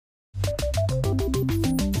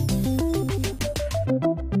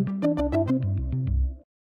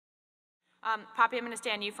Poppy, I'm going to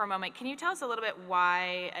stay on you for a moment. Can you tell us a little bit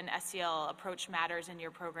why an SEL approach matters in your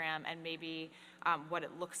program and maybe what it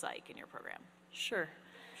looks like in your program? Sure.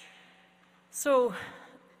 So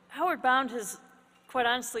Outward Bound has quite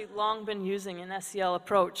honestly long been using an SEL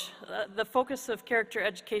approach. The focus of character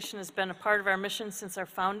education has been a part of our mission since our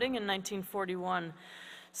founding in 1941.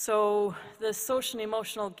 So the social and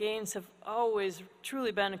emotional gains have always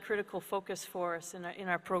truly been a critical focus for us in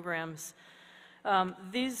our programs.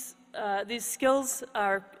 These skills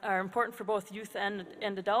are important for both youth and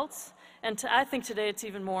adults, and I think today it's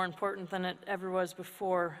even more important than it ever was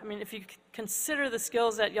before. I mean, if you consider the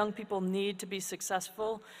skills that young people need to be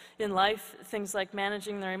successful in life, things like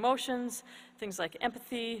managing their emotions, things like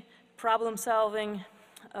empathy, problem solving,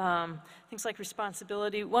 things like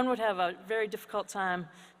responsibility, one would have a very difficult time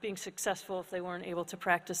being successful if they weren't able to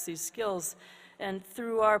practice these skills. And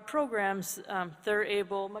through our programs, they're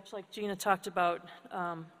able, much like Gina talked about,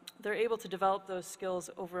 they're able to develop those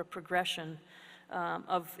skills over a progression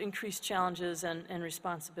of increased challenges and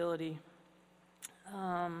responsibility.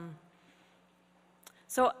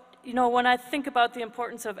 So, you know, when I think about the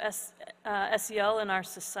importance of SEL in our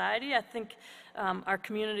society, I think our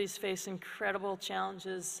communities face incredible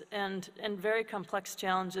challenges and very complex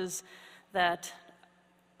challenges that,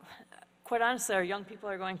 quite honestly, our young people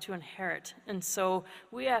are going to inherit. And so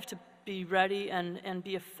we have to be ready and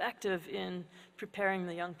be effective in preparing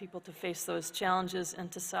the young people to face those challenges and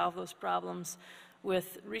to solve those problems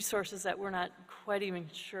with resources that we're not quite even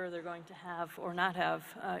sure they're going to have or not have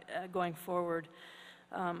going forward.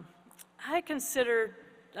 I consider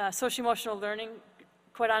socio-emotional learning,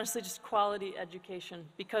 quite honestly, just quality education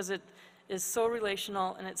because it is so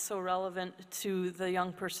relational and it's so relevant to the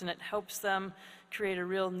young person. It helps them create a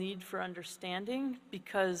real need for understanding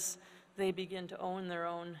because they begin to own their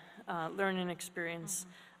own learning experience.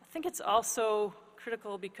 I think it's also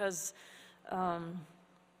critical because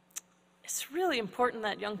it's really important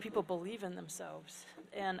that young people believe in themselves.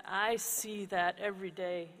 And I see that every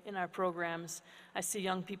day in our programs. I see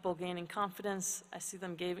young people gaining confidence. I see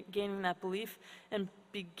them gaining that belief and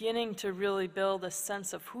beginning to really build a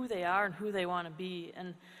sense of who they are and who they want to be.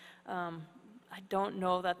 And I don't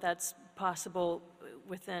know that that's possible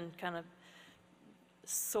within kind of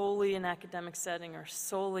solely an academic setting or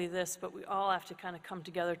solely this, but we all have to kind of come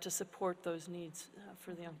together to support those needs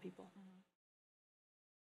for the young people.